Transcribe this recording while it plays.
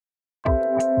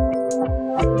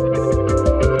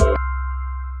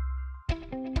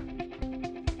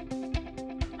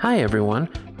Hi everyone,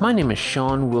 my name is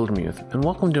Shawn Wildermuth and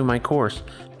welcome to my course,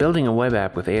 Building a Web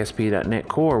App with ASP.NET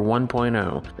Core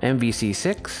 1.0, MVC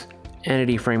 6,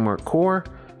 Entity Framework Core,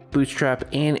 Bootstrap,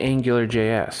 and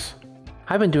AngularJS.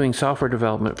 I've been doing software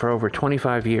development for over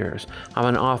 25 years. I'm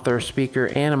an author,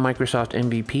 speaker, and a Microsoft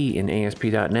MVP in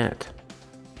ASP.NET.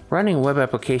 Writing a web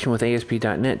application with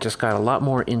ASP.NET just got a lot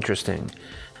more interesting.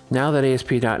 Now that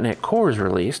ASP.NET Core is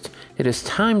released, it is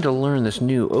time to learn this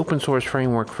new open source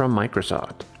framework from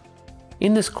Microsoft.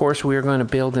 In this course, we are going to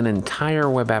build an entire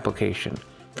web application,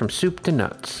 from soup to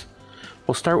nuts.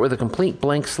 We'll start with a complete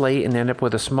blank slate and end up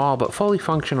with a small but fully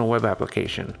functional web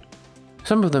application.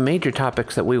 Some of the major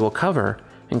topics that we will cover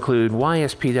include why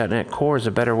ASP.NET Core is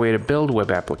a better way to build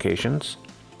web applications,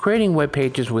 creating web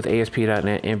pages with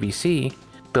ASP.NET MVC,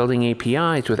 building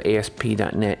APIs with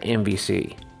ASP.NET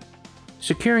MVC,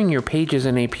 securing your pages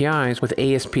and APIs with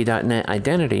ASP.NET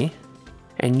Identity,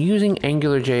 and using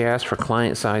AngularJS for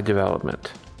client-side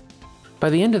development. By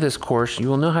the end of this course, you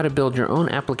will know how to build your own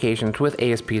applications with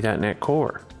ASP.NET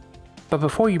Core. But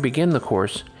before you begin the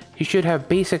course, you should have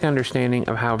basic understanding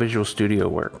of how Visual Studio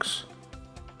works.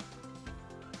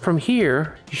 From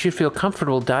here, you should feel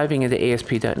comfortable diving into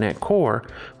ASP.NET Core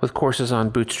with courses on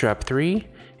Bootstrap 3,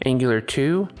 Angular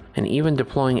 2, and even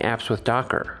deploying apps with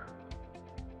Docker.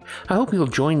 I hope you'll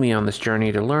join me on this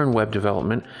journey to learn web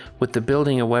development with the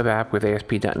Building a Web App with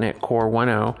ASP.NET Core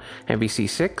 1.0, MVC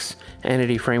 6,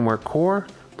 Entity Framework Core,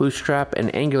 Bootstrap,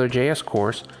 and AngularJS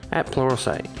course at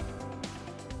Pluralsight.